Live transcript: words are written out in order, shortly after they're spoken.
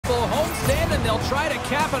they'll try to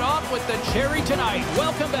cap it off with the cherry tonight.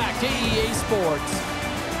 Welcome back to EA Sports.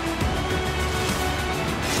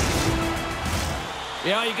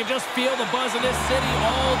 Yeah, you can just feel the buzz of this city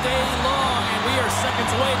all day long, and we are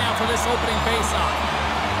seconds away now for this opening faceoff.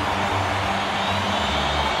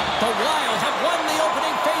 The Wild have won the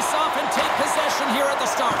opening faceoff and take possession here at the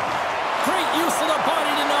start. Great use of the body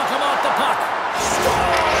to knock him off the puck. Scores!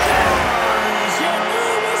 You knew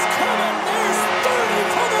it was coming. There's 30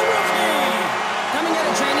 for the rookie. Coming out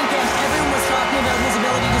of training camp, everyone was talking about his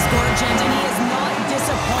ability to score, James, and he is not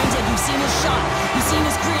disappointed. You've seen his shot, you've seen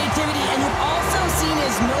his creativity, and you've also seen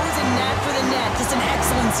his nose and knack for the net. Just an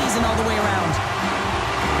excellent season all the way around.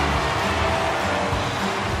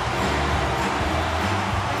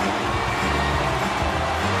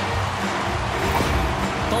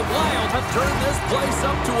 The Wild have turned this place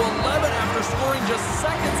up to 11 after scoring just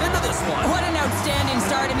seconds into this one. What an outstanding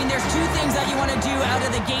start. I mean, there's two things that you want to do out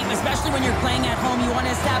of the gate, especially when you're playing at home. You want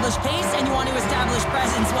to establish pace and you want to establish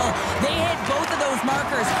presence. Well, they hit both of those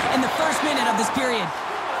markers in the first minute of this period.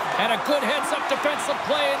 And a good heads-up defensive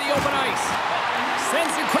play in the open ice.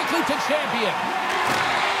 Sends it quickly to Champion.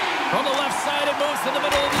 From the left side, it moves to the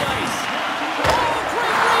middle of the ice. Oh,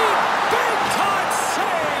 great lead! Big time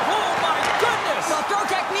save! Oh, my goodness! Well, throw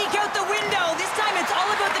technique out the window. This time it's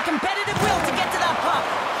all about the competitive will to get to that puck.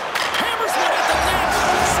 Hammers one at the net.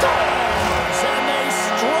 Scores! And they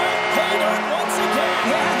strike pay dirt once again.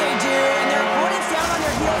 Yeah, they do. And their opponents down on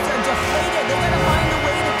their heels are deflated. They've got to find a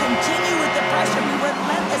way to continue with the pressure, be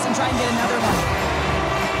relentless, and try and get another one.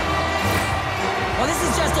 Well, this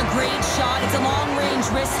is just a great shot. It's a long-range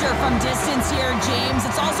wrister from distance here, James.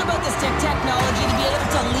 It's also about the stick technology to be able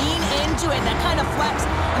to lean into it, that kind of flex,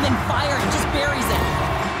 and then fire it, just buries it.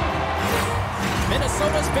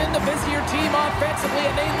 Minnesota's been the busier team offensively,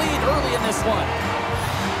 and they lead early in this one.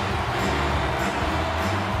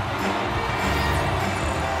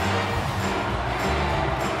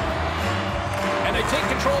 And they take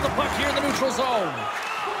control of the puck here in the neutral zone.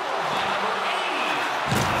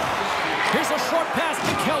 Here's a short pass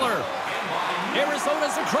to Keller.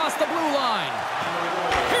 Arizona's across the blue line.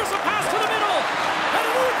 Here's a pass to the middle. And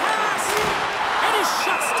a new pass. And he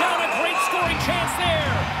shuts down a great scoring chance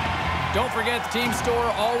there. Don't forget the team store,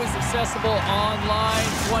 always accessible online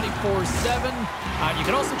 24/7. You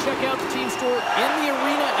can also check out the team store in the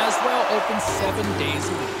arena as well, open 7 days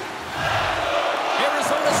a week.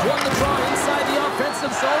 Arizona's won the draw inside the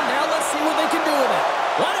offensive zone. Now let's see what they can do with it.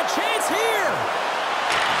 What a chance here.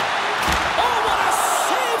 Oh, what a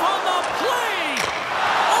save on the play.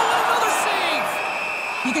 Oh, another save.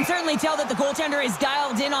 You can certainly tell that the goaltender is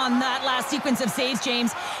dialed in on that last sequence of saves,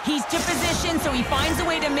 James. He's to position, so he finds a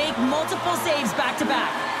way to make multiple saves back-to-back.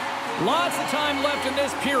 Lots of time left in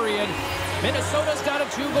this period. Minnesota's got a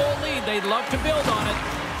 2-goal lead. They'd love to build on it.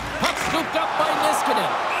 Puck scooped up by Niskanen.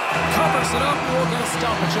 Covers it up. We'll get a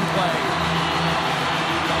stoppage in play.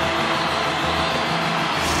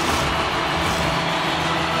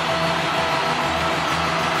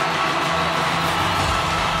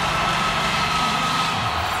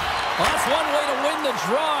 Well, that's one way to win the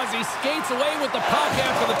draw as he skates away with the puck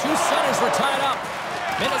after the two centers were tied up.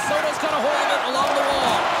 Minnesota's got a hold of it along the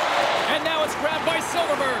wall. And now it's grabbed by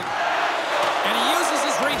Silverberg. And he uses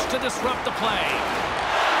his reach to disrupt the play.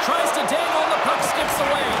 Tries to dangle, and the puck skips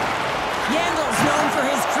away. Yandel's known for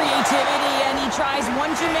his creativity, and he tries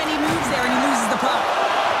one too many moves there, and he loses the puck.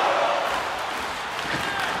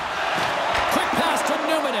 Quick pass to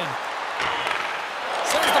Newmanen.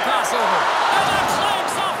 Sends the pass over. And that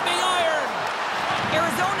clamps off the iron.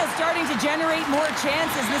 Arizona's starting to generate more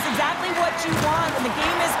chances, and this is exactly what you want. When the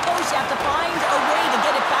game is close, you have to find a way to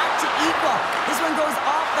get it back to equal. This one goes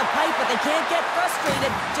off the pipe, but they can't get frustrated.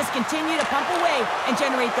 Just continue to pump away and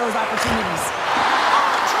generate those opportunities.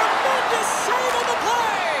 Oh, tremendous save on the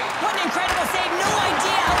play! What an incredible save. No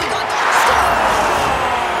idea how he got that.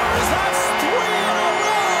 Scores! That's 3 in a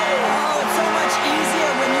row! Oh, it's so much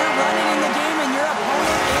easier when you're running in the game and your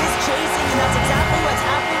opponent is chasing, and that's exactly what's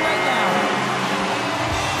happening right now.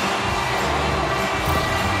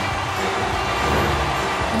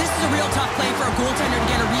 This is a real tough play for a goaltender to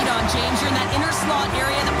get a read on, James. You're in that inner slot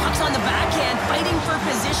area, the puck's on the backhand, fighting for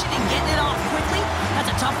position and getting it off quickly. That's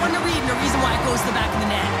a tough one to read, and the reason why it goes to the back of the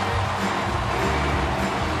net.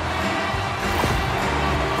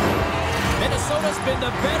 Minnesota's been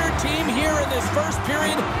the better team here in this first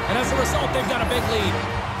period, and as a result, they've got a big lead.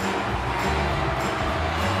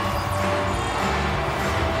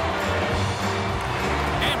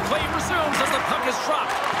 And play resumes as the puck is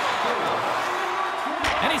dropped.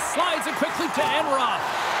 And he slides it quickly to Enroth.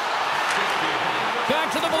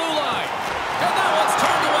 Back to the blue line. And that one's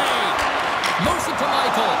turned away. Moves it to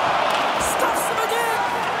Michael. Stuffs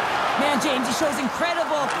shows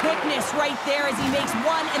incredible quickness right there as he makes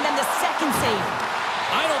one and then the second save.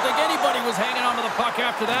 I don't think anybody was hanging on to the puck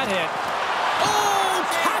after that hit. Oh,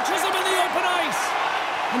 catches him in the open ice.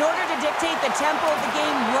 In order to dictate the tempo of the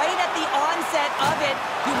game right at the onset of it,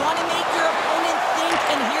 you want to make your opponent think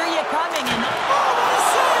and hear you coming. And oh, what a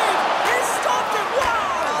save! He stopped it!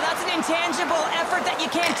 Wow! Oh, that's an intangible effort that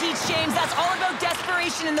you can't teach, James. That's all about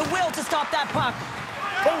desperation and the will to stop that puck.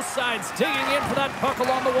 Both sides digging in for that puck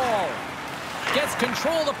along the wall. Gets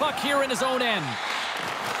control of the puck here in his own end.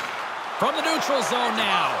 From the neutral zone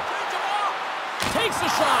now. Takes a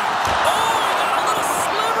shot. Oh, he got a little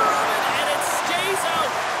sliver of it, and it stays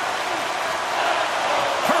out.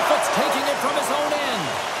 Kerfoot's taking it from his own end.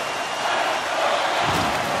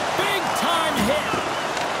 Big time hit.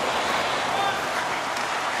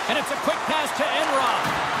 And it's a quick pass to Enrock.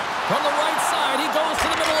 From the right side, he goes to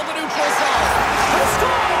the middle of the neutral zone. The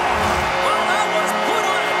score! Well, that was put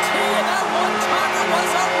on a tee, and that one-timer was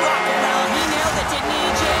a rocket. Well, he nailed it, didn't he,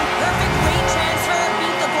 Jim? Perfect weight transfer,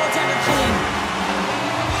 beat the goaltender clean.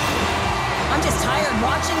 I'm just tired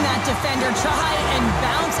watching that defender try and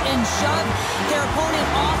bounce and shove their opponent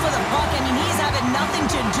off of the puck. I mean, he's having nothing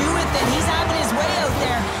to do with it. He's having his way out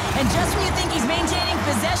there. And just when you think he's maintaining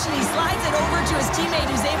possession, he slides it over to his teammate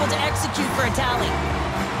who's able to execute for a tally.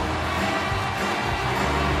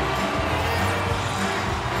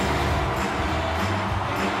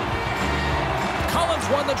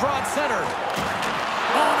 Won the draw at center.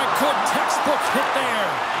 On a good textbook hit there.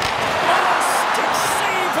 Oh, stick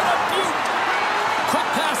save and a beaut. Quick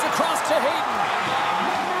pass across to Hayden.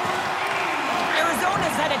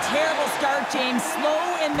 Arizona's had a terrible start, James. Slow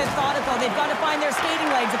and methodical. They've got to find their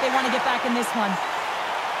skating legs if they want to get back in this one.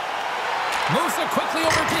 Moves it quickly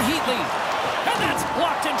over to Heatley. And that's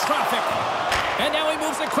blocked in traffic. And now he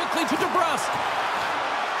moves it quickly to DeBrusque.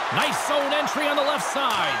 Nice zone entry on the left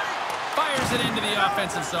side. Fires it into the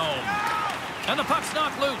offensive zone. And the puck's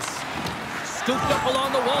knocked loose. Scooped up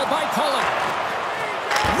along the wall by Cullen.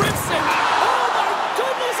 Rips it. Oh, my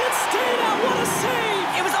goodness, it stayed out. What a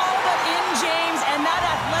save. It was all but in, James, and that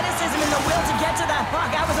athleticism and the will to get to that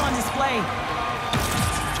puck, that was on display.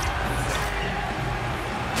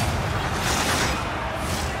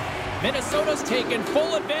 Minnesota's taken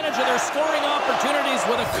full advantage of their scoring opportunities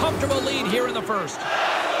with a comfortable lead here in the first.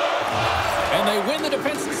 And they win the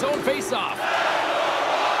defensive zone faceoff.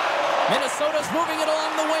 Minnesota's moving it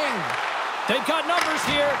along the wing. They've got numbers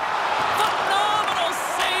here. Phenomenal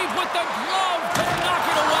save with the glove to knock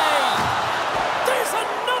it away. There's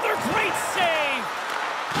another great save.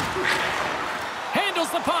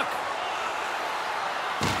 Handles the puck.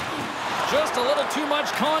 Just a little too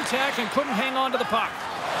much contact and couldn't hang on to the puck.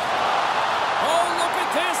 Oh, look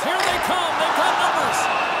at this. Here they come. They've got numbers.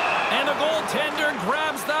 And the goaltender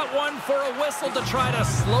grabs that one for a whistle to try to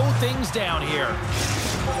slow things down here.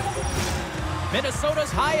 Minnesota's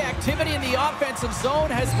high activity in the offensive zone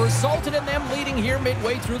has resulted in them leading here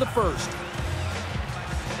midway through the first.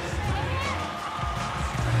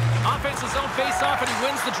 Offensive zone face-off, and he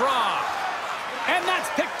wins the draw. And that's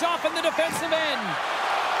picked off in the defensive end.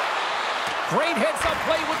 Great hits-up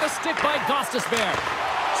play with the stick by Gostisbehere.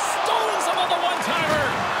 Stones him on the one-timer.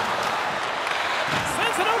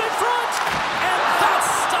 Sends it out in front, and that's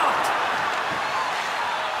stopped.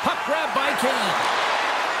 Puck grab by Kane.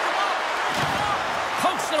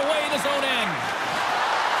 Pokes it away in his own end.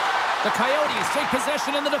 The Coyotes take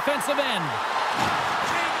possession in the defensive end.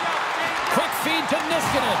 Quick feed to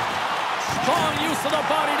Niskanen. Strong use of the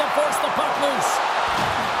body to force the puck loose.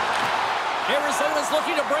 Arizona's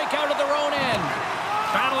looking to break out of their own end.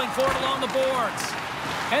 Battling for it along the boards.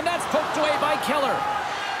 And that's poked away by Keller.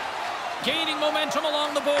 Gaining momentum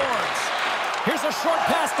along the boards. Here's a short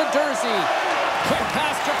pass to Dursey. Quick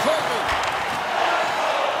pass to Colby.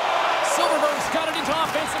 Silverberg's got it into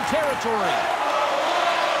offensive territory.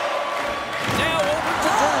 Now over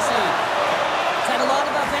to Dursey. He's had a lot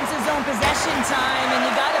of offensive zone possession time, and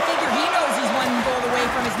you got to figure he knows he's one goal away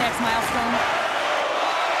from his next milestone.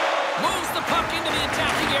 Moves the puck into the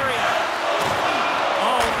attacking area.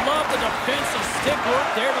 Oh, love the defensive stick work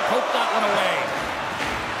there to poke that one away.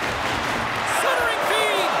 Centering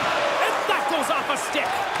feed, and that goes off a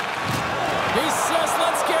stick. He says,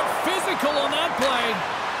 let's get physical on that play.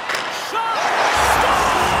 Shot,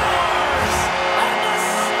 scores! And the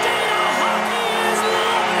state of hockey is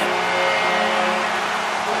loving it.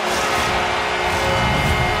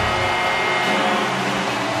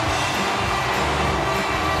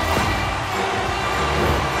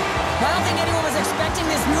 I don't think anyone was expecting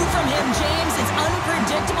this move from him, James. It's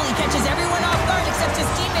unpredictable. He catches everyone off guard except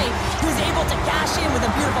his teammate, who's able to cash in with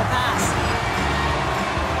a beautiful pass.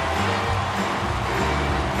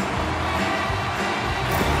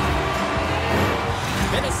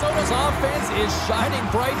 is shining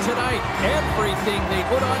bright tonight. Everything they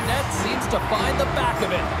put on net seems to find the back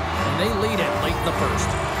of it. And they lead it late in the first.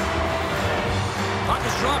 Puck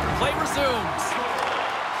is dropped. Play resumes.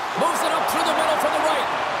 Moves it up through the middle from the right.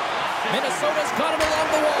 Minnesota's got it along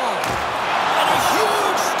the wall. And a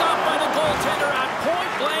huge stop by the goaltender at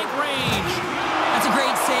point-blank range. That's a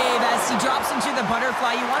great save as he drops into the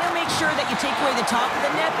butterfly. You want to make sure that you take away the top of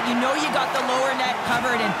the net, but you know you got the lower net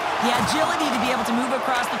covered, and the agility to be able to move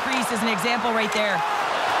across the crease is an example right there.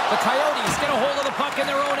 The Coyotes get a hold of the puck in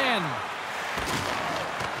their own end.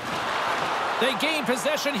 They gain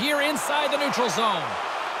possession here inside the neutral zone.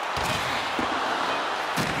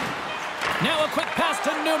 Now a quick pass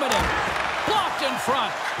to Newman. Blocked in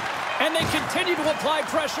front. And they continue to apply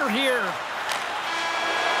pressure here.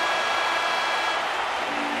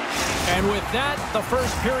 And with that, the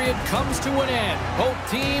first period comes to an end. Both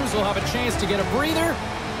teams will have a chance to get a breather,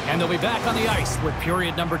 and they'll be back on the ice with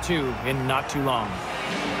period number 2 in not too long.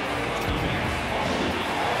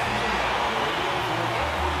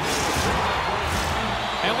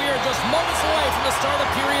 And we are just moments away from the start of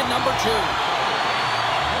period number 2.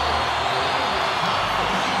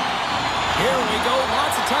 Here we go.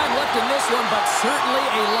 Lots of time left in this one, but certainly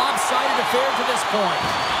a lopsided affair to this point.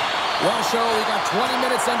 Well, Cheryl, we got 20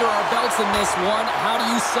 minutes under our belts in this one. How do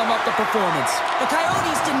you sum up the performance? The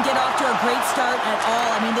Coyotes didn't get off to a great start at all.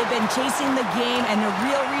 I mean, they've been chasing the game, and the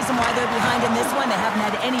real reason why they're behind in this one, they haven't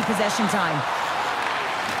had any possession time.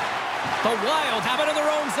 The Wild have it in their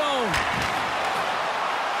own zone.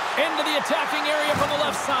 Into the attacking area from the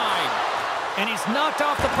left side. And he's knocked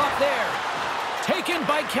off the puck there. Taken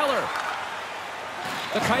by Keller.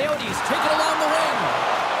 The Coyotes take it along the wing.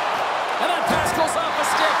 And that pass goes off a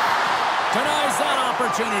stick. Denies that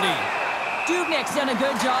opportunity. Dubnyk's done a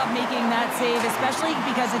good job making that save, especially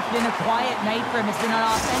because it's been a quiet night for him. It's been an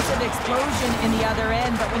offensive explosion in the other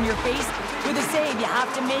end, but when you're faced with a save, you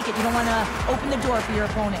have to make it. You don't want to open the door for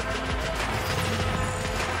your opponent.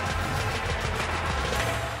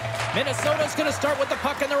 Minnesota's going to start with the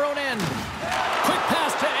puck in their own end. Quick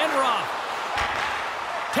pass to Enroth.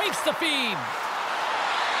 Takes the feed.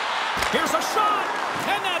 Here's a shot,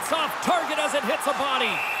 and that's off target as it hits a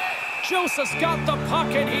body. Joseph's got the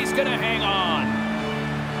puck, and he's going to hang on.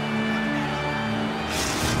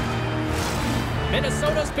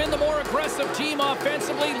 Minnesota's been the more aggressive team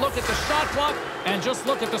offensively. Look at the shot clock, and just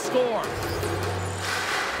look at the score.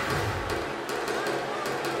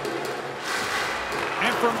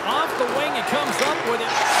 And from off the wing, it comes up with it.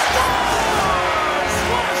 Scores!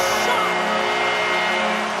 What a shot!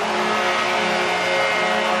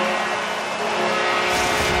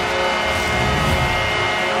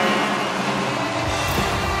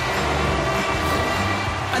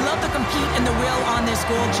 I love the compete and the will on this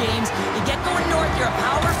goal, James. You get going north, you're a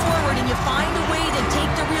power forward, and you find a way to take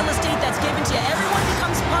the real estate that's given to you. Everyone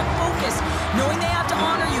becomes puck focused, knowing they have to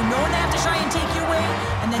honor you, knowing they have to try and take you away,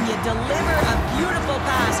 and then you deliver a beautiful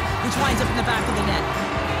pass, which winds up in the back of the net.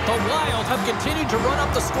 The Wild have continued to run up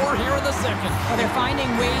the score here in the second. Well, they're finding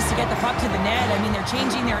ways to get the puck to the net. I mean, they're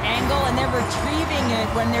changing their angle, and they're retrieving it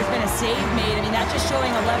when there's been a save made. I mean, that's just showing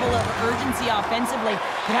a level of urgency offensively.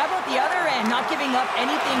 But how about the other end, not giving up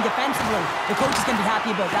anything defensively? The coach is going to be happy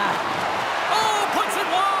about that. Oh, puts it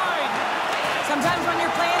wide! Sometimes when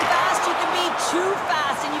you're playing fast, you can be too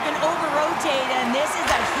fast, and you can over-rotate, and this is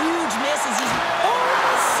a huge miss as he's...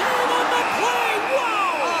 Save on the play!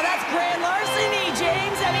 Wow! Oh, that's grand larceny,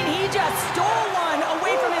 James. I mean, he just stole one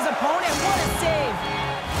away from his opponent. What a save.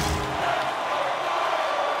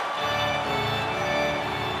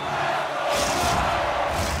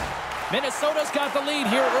 Minnesota's got the lead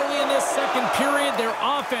here early in this second period. Their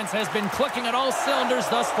offense has been clicking on all cylinders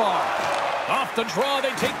thus far. Off the draw,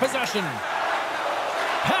 they take possession.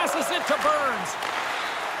 Passes it to Burns.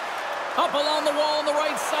 Up along the wall on the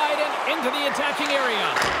right side and into the attacking area.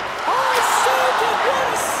 Oh, saved it!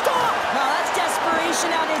 What a stop! Well, that's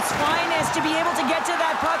desperation at its finest to be able to get to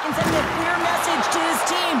that puck and send a clear message to his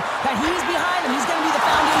team that he's behind him. He's going to be the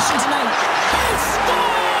foundation tonight. He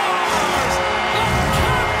scores! The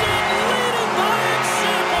captain leading by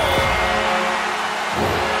example!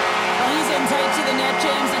 Well, he's in tight to the net,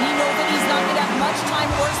 James, and he knows that he's not going to have much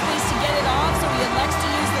time or space to get it off, so he elects to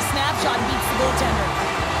use the snapshot and beats the goaltender.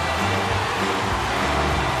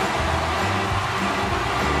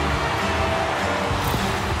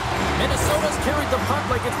 Minnesota's carried the puck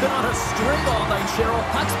like it's been on a string all night, Cheryl.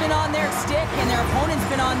 Puck's been on their stick, and their opponent's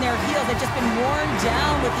been on their heels. They've just been worn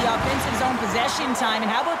down with the offensive zone possession time. And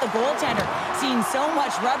how about the goaltender? Seeing so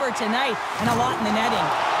much rubber tonight and a lot in the netting.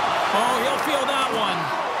 Oh, he'll feel that one.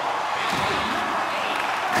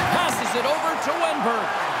 Passes it over to Wenberg.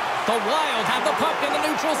 The Wild have the puck in the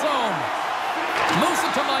neutral zone. Moves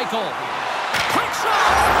it to Michael. Quick shot!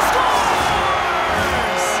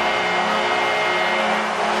 Scores!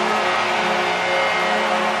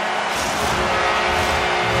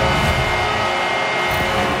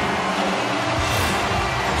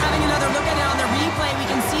 Having another look at it on the replay, we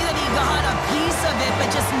can see that he got a piece of it,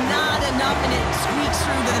 but just not enough, and it squeaks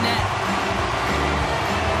through to the net.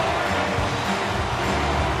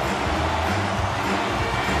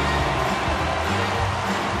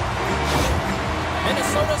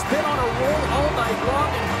 Minnesota's been on a roll all night long,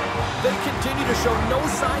 and they continue to show no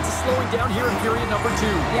signs of slowing down here in period number 2.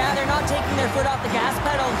 Yeah, they're not taking their foot off the gas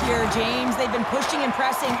pedal here, James. They've been pushing and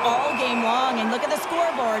pressing all game long, and look at the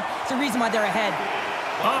scoreboard. It's the reason why they're ahead.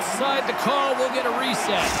 Offside the call, will get a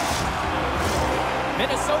reset.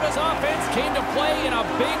 Minnesota's offense came to play in a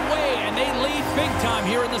big way, and they lead big time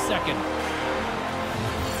here in the second.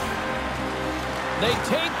 They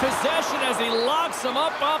take possession as he locks them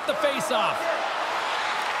up off the faceoff.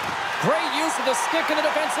 Great use of the stick in the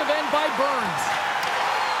defensive end by Burns.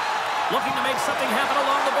 Looking to make something happen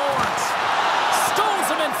along the boards. Stones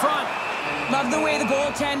him in front. Love the way the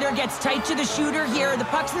goaltender gets tight to the shooter here. The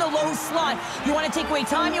puck's in the low slot. You want to take away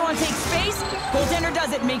time, you want to take space. Goaltender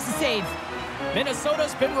does it, makes the save.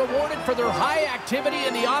 Minnesota's been rewarded for their high activity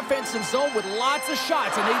in the offensive zone with lots of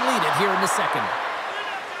shots, and they lead it here in the second.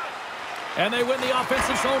 And they win the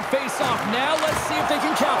offensive zone face-off. Now let's see if they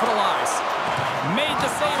can capitalize. Made the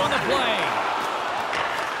save on the play.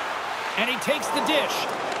 And he takes the dish.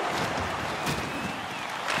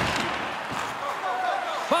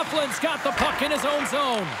 Bufflin's got the puck in his own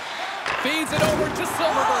zone. Feeds it over to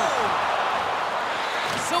Silverberg.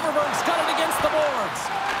 Silverberg's got it against the boards.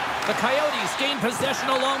 The Coyotes gain possession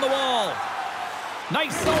along the wall.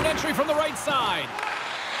 Nice zone entry from the right side.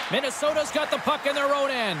 Minnesota's got the puck in their own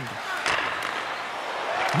end.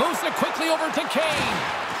 Moves it quickly over to Kane.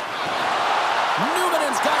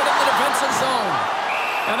 Newman's got it in the defensive zone.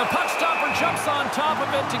 And the puck stopper jumps on top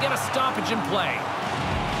of it to get a stoppage in play.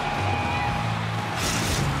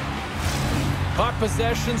 Puck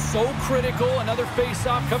possession so critical. Another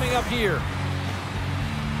face-off coming up here.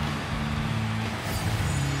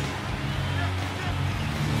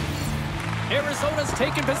 Arizona's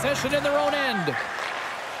taken possession in their own end.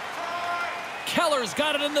 Keller's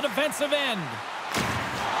got it in the defensive end.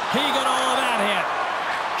 He got all of that hit.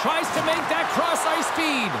 Tries to make that cross-ice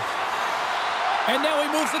feed. And now he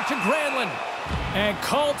moves it to Granlund. And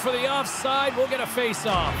called for the offside. We'll get a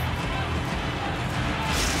face-off.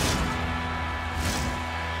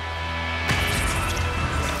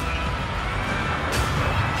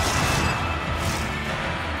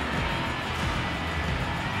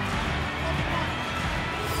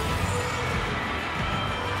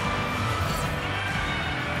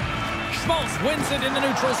 Schmaltz wins it in the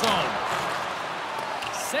neutral zone.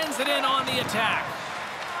 Sends it in on the attack.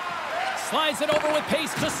 Slides it over with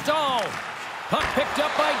pace to Stahl. Puck picked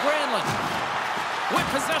up by Granlund. With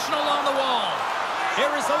possession along the wall.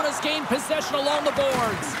 Arizona's gained possession along the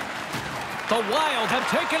boards. The Wild have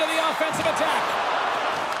taken to the offensive attack.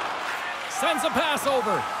 Sends a pass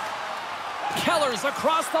over. Keller's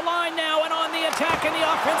across the line now and on the attack in the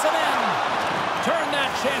offensive end. Turn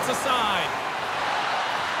that chance aside.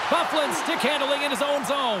 Bufflin stick handling in his own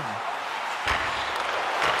zone.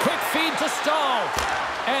 Quick feed to Stahl.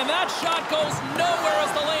 And that shot goes nowhere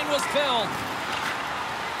as the lane was filled.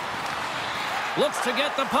 Looks to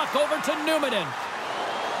get the puck over to Newman.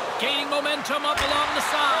 Gaining momentum up along the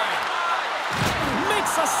side.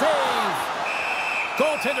 Makes a save.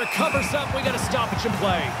 Goaltender covers up. We got a stoppage in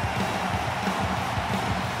play.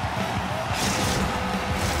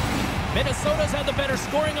 Minnesota's had the better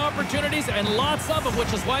scoring opportunities, and lots of them,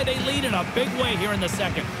 which is why they lead in a big way here in the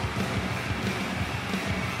second.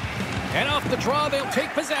 And off the draw, they'll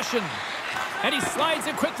take possession. And he slides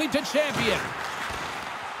it quickly to Champion.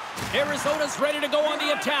 Arizona's ready to go on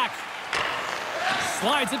the attack.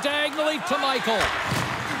 Slides it diagonally to Michael.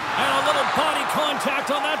 And a little body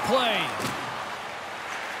contact on that play.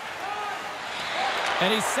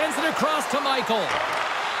 And he sends it across to Michael.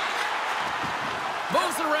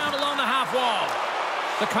 Moves it around along the half wall.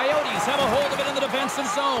 The Coyotes have a hold of it in the defensive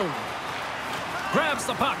zone. Grabs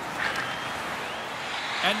the puck.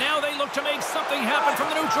 And now they look to make something happen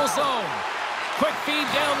from the neutral zone. Quick feed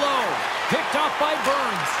down low. Picked off by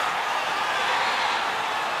Burns.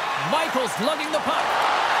 Michael's lugging the puck.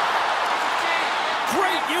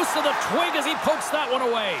 Great use of the twig as he pokes that one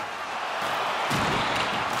away.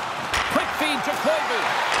 Quick feed to Colby.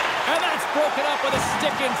 And that's broken up with a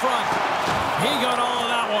stick in front. He got all of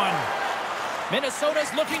that one.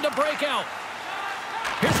 Minnesota's looking to break out.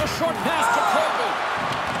 Here's a short pass to Colby.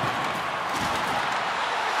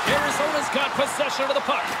 Arizona's got possession of the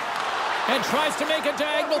puck and tries to make a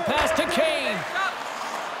diagonal pass to Kane.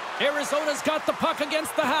 Arizona's got the puck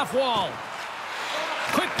against the half wall.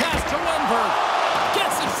 Quick pass to Wenberg.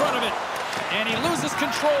 Gets in front of it. And he loses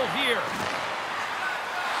control here.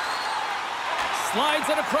 Slides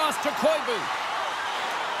it across to Koivu.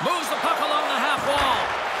 Moves the puck along the half wall.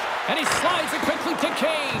 And he slides it quickly to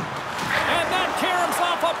Kane. And that caroms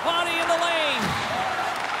off a body in the lane.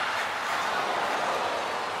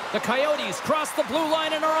 The Coyotes cross the blue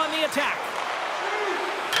line and are on the attack.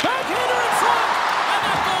 Backhander in front. And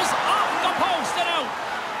that goes off the post and out.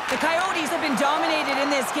 The Coyotes have been dominated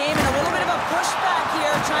in this game, and a little bit of a pushback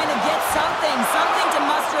here, trying to get something to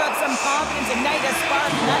muster up some confidence, ignite a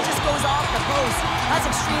spark, and that just goes off the post.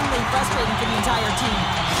 That's extremely frustrating for the entire team.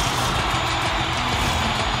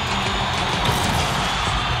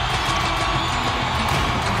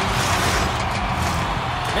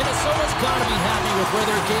 Minnesota's got to be happy with where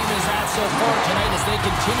their game is at so far tonight as they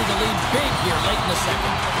continue to lead big here late in the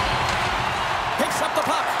second. Picks up the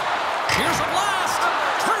puck. Here's a blast.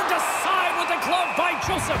 Turned aside with the glove by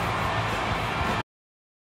Joseph.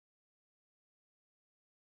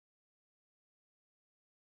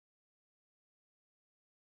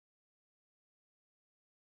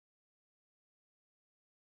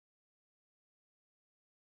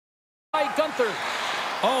 By Gunther.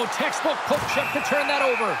 Oh, textbook poke check to turn that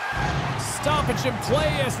over. Stoppage in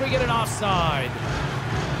play as we get an offside.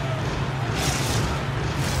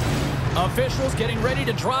 Officials getting ready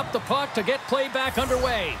to drop the puck to get play back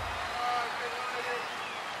underway.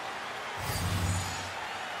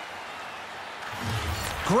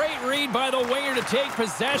 Great read by the winger to take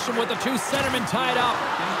possession with the two centermen tied up.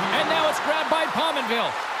 And now it's grabbed by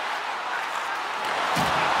Pominville.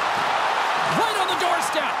 Right on the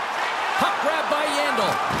doorstep. Puck grabbed by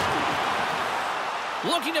Yandel.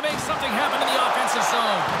 Looking to make something happen in the offensive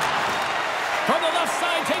zone. From the left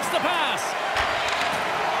side, takes the pass.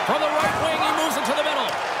 From the right wing, he moves it to the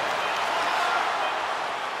middle.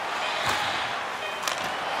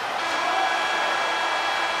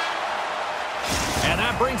 And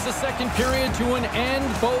that brings the second period to an end.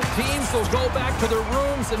 Both teams will go back to their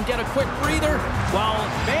rooms and get a quick breather. While,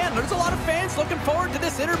 man, there's a lot of fans looking forward to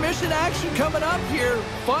this intermission action coming up here.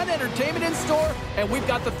 Fun entertainment in store, and we've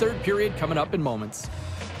got the third period coming up in moments.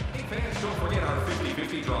 Hey fans, don't forget our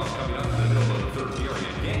 50-50 draws coming up in the middle of the third period.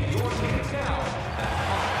 Get your tickets now.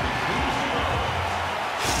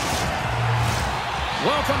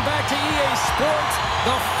 Welcome back to EA Sports.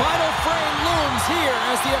 The final frame looms here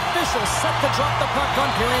as the officials set to drop the puck on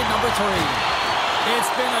period number 3. It's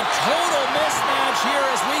been a total mismatch here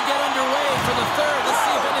as we get underway for the third. Let's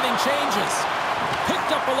see if anything changes. Picked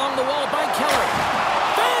up along the wall by Keller.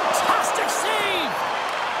 Fantastic save!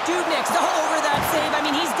 Dubnik's all over that save. I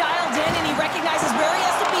mean, he's dialed in and he recognizes where he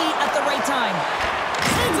has to be at the right time.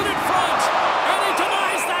 Sends it in front, and he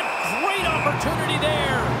denies that great opportunity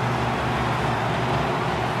there.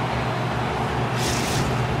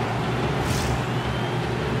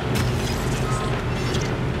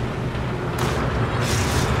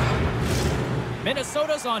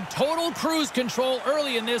 Minnesota's on total cruise control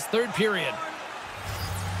early in this third period.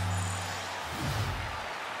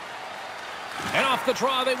 And off the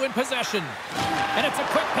draw, they win possession. And it's a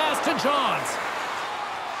quick pass to Johns.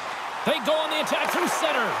 They go on the attack through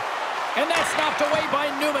center. And that's knocked away by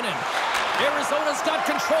Numanen. Arizona's got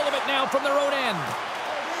control of it now from their own end.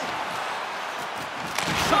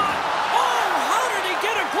 Shot! Oh, how did he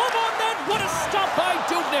get a glove on that? What a stop by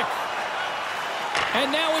Dubnyk. And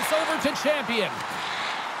now it's over to Champion.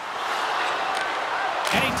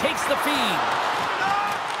 And he takes the feed.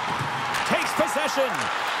 Takes possession.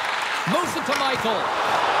 Moves it to Michael.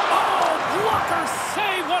 Oh, blocker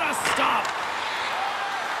save. What a stop.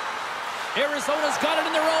 Arizona's got it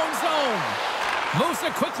in their own zone. Moves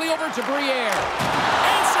it quickly over to Briere.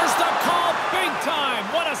 Answers the call big time.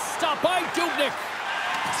 What a stop by Dubnyk.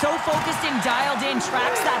 So focused and dialed in,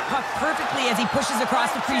 tracks that puck perfectly as he pushes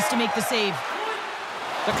across the crease to make the save.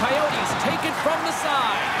 The Coyotes take it from the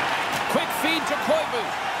side. Quick feed to Koivu.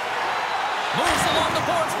 Moves along the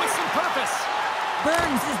boards with some purpose.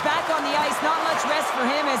 Burns is back on the ice. Not much rest for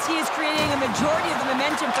him as he is creating a majority of the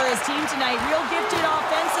momentum for his team tonight. Real gifted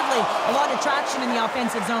offensively. A lot of traction in the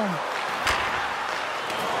offensive zone.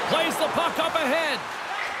 Plays the puck up ahead.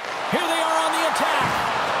 Here they are on the attack.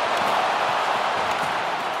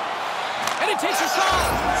 And he takes a shot.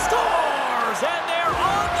 Scores! And they're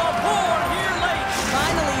on the board here late.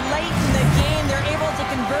 Finally, late in the game, they're able to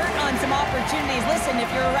convert on some opportunities. Listen, if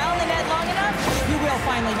you're around the net long enough, you will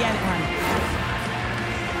finally get one.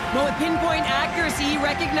 Well, with pinpoint accuracy, he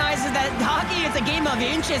recognizes that hockey is a game of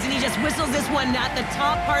inches, and he just whistles this one at the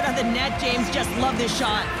top part of the net, James. Just love this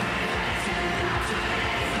shot.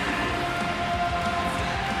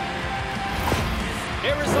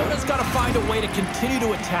 Arizona's got to find a way to continue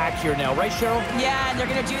to attack here now, right, Cheryl? Yeah, and they're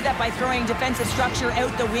going to do that by throwing defensive structure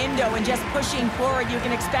out the window and just pushing forward. You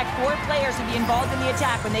can expect 4 players to be involved in the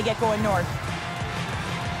attack when they get going north.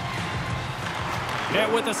 And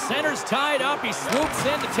with the centers tied up, he swoops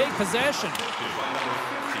in to take possession.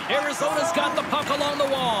 Arizona's got the puck along the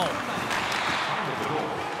wall.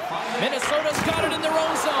 Minnesota's got it in their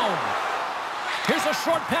own zone. Here's a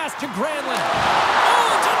short pass to Granlund.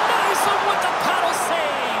 Oh, denies him with the paddle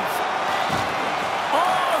save.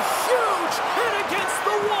 Oh, huge hit against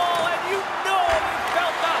the wall, and you know he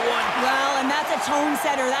felt that one. Well, and that's a tone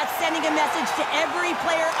setter. That's sending a message to every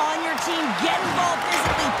player on your team. Get involved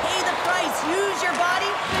physically, pay the price, use your body,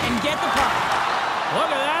 and get the puck. Look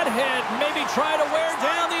at that hit. Maybe try to wear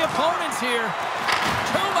down the opponents here.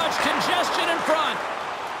 Too much congestion in front.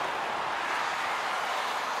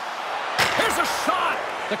 Here's a shot.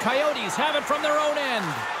 The Coyotes have it from their own end.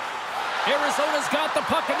 Arizona's got the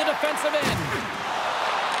puck in the defensive end.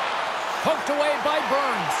 Poked away by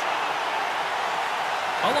Burns.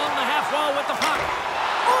 Along the half wall with the puck.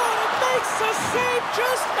 Oh, it makes a save,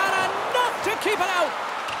 just not enough to keep it out.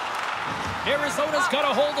 Arizona's got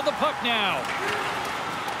a hold of the puck now.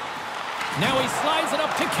 Now he slides it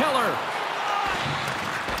up to Keller.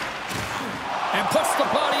 And puts the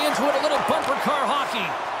body into it, a little bumper car hockey.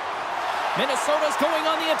 Minnesota's going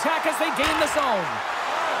on the attack as they gain the zone.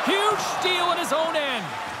 Huge steal at his own end.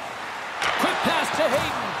 Quick pass to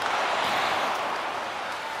Hayden.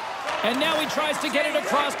 And now he tries to get it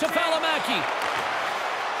across to Valimaki.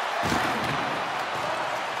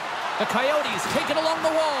 The Coyotes take it along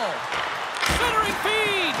the wall. Centering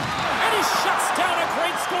feed. And he shuts down a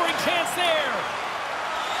great scoring chance there.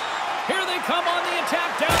 Here they come on the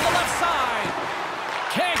attack down the left side.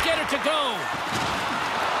 Can't get it to go.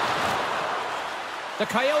 The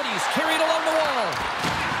Coyotes carry it along the wall.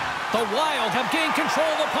 The Wild have gained control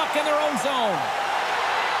of the puck in their own zone.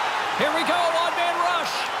 Here we go, on-man rush.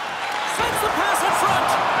 Sends the pass in front.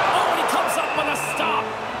 Oh, and he comes up with a stop.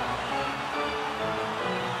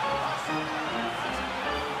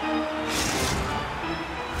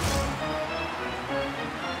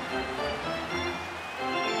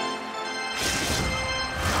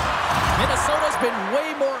 Minnesota's been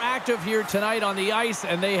way more active here tonight on the ice,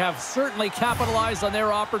 and they have certainly capitalized on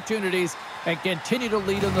their opportunities and continue to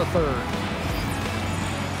lead in the third.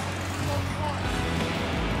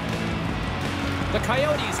 The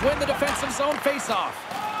Coyotes win the defensive zone faceoff.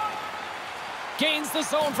 Gains the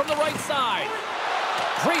zone from the right side.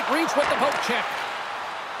 Great reach with the poke check.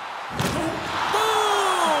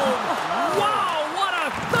 Boom! Wow, what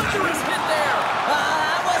a thunderous hit there!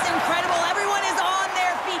 That was incredible. Everyone is on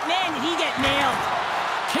their feet. Man, did he get nailed.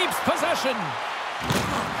 Keeps possession.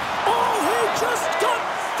 Oh, he just got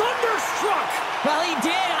thunderstruck! Well, he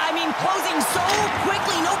did. I mean, closing so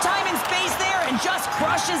quickly. No time and space there, and just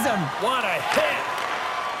crushes him. What a hit!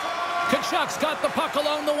 Kachuk's got the puck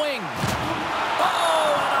along the wing.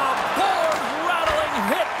 Oh, and a board-rattling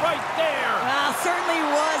hit right there. Well, certainly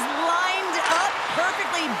was lined up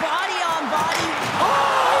perfectly, body on body.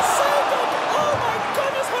 Oh, he saved it! Oh, my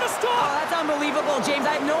goodness, what a Oh, stop! that's unbelievable, James.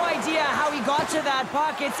 I have no idea how he got to that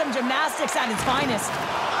puck. It's some gymnastics at its finest.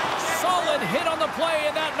 Solid hit on the play,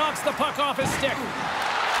 and that knocks the puck off his stick.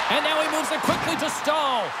 And now he moves it quickly to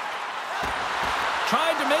Stahl.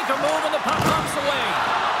 Tried to make a move, and the puck hops away.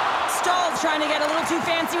 Stahl's trying to get a little too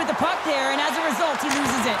fancy with the puck there, and as a result, he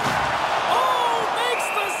loses it. Oh, makes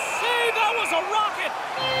the save! That was a rocket!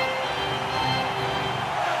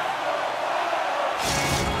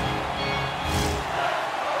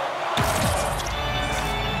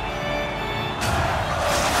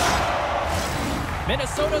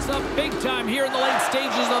 Minnesota's up big time here in the late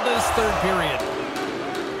stages of this third period.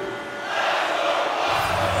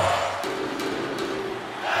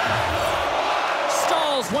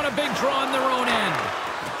 Stahls won a big draw on their own end.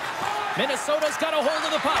 Minnesota's got a hold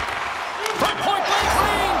of the puck. From point-blank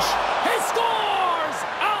range, he scores!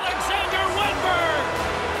 Alexander Wenberg!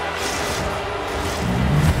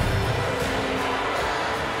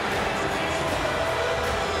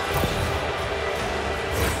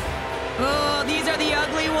 Oh, these are the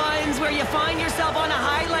ugly ones where you find yourself on a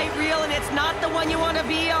highlight reel and it's not the one you want to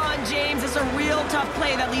be on, James. It's a real tough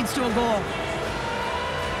play that leads to a goal.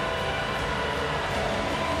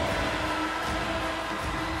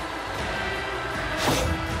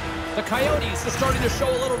 The The Coyotes are starting to show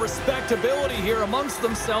a little respectability here amongst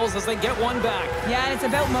themselves as they get one back. Yeah, and it's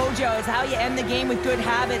about mojo. It's how you end the game with good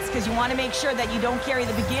habits because you want to make sure that you don't carry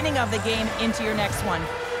the beginning of the game into your next one.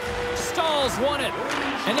 Stahl's won it,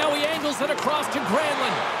 and now he angles it across to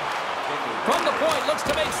Granlund. From the point, looks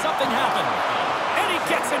to make something happen, and he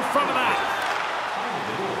gets in front of that.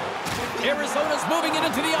 Arizona's moving it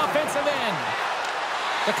into the offensive end.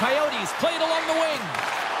 The Coyotes play it along the wing.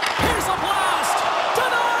 Here's a blast!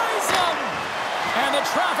 Denies him! And the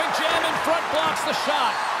traffic jam in front blocks the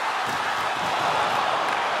shot.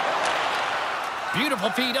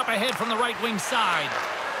 Beautiful feed up ahead from the right wing side.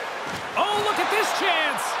 Oh, look at this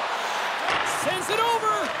chance! Sends it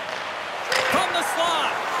over from the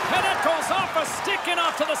slot. And that goes off a stick and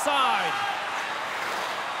off to the side.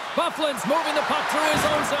 Bufflin's moving the puck through his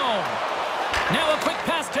own zone. Now a quick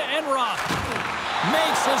pass to Enroth.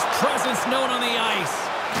 Makes his presence known on the ice.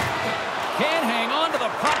 Can't hang on to the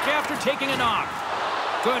puck after taking a knock.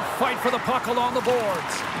 Good fight for the puck along the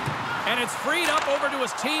boards. And it's freed up over to his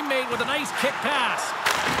teammate with a nice kick pass.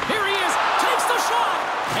 Here he is, takes the shot.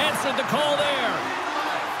 Answered the call there.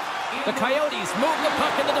 The Coyotes move the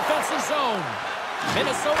puck in the defensive zone.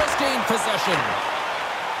 Minnesota's gained possession.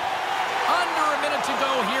 Under a minute to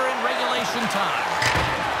go here in regulation time.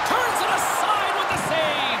 Turns it aside with the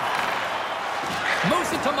save. Moves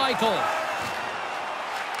it to Michael.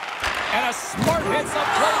 And a smart heads-up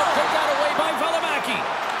play to put that away by Valimaki.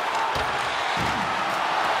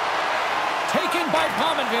 Taken by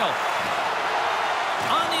Pominville.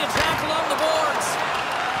 On the attack along the boards.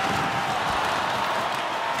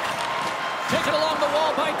 Taken along the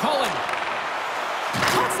wall by Cullen.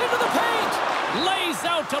 Cuts into the paint. Lays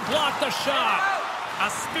out to block the shot.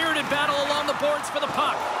 A spirited battle along the boards for the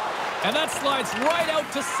puck. And that slides right out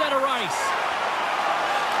to center ice.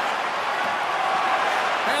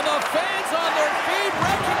 And the fans on their feet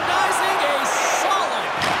recognizing a solid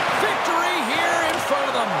victory here in front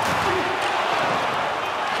of them.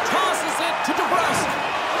 Tosses it to DeBrusque.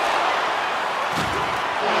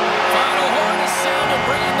 Final horn is sounded,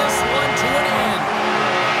 bringing this one to an end.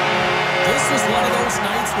 This was one of those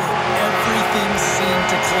nights where everything seemed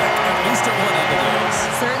to click, at least at one end of the ice.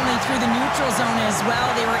 Certainly through the neutral zone as well.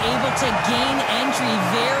 They were able to gain entry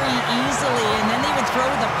very easily, and then they would throw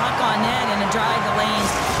the puck on net and drive the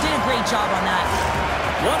lanes. Did a great job on that.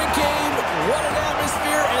 What a game, what an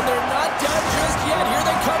atmosphere, and they're not done just yet. Here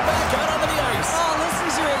they come back out onto the ice. Oh, listen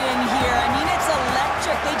to it in here. I mean, it's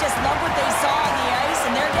electric. They just love what they saw on the ice,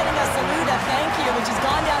 and they're getting a salute, a thank you, which has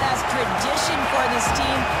gone down as tradition for this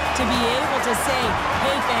team to be able to say,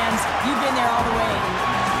 hey, fans, you've been there all the way.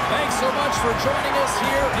 Thanks so much for joining us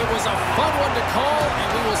here. It was a fun one to call, and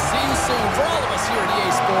we will see you soon. For all of us here at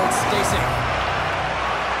EA Sports, stay safe.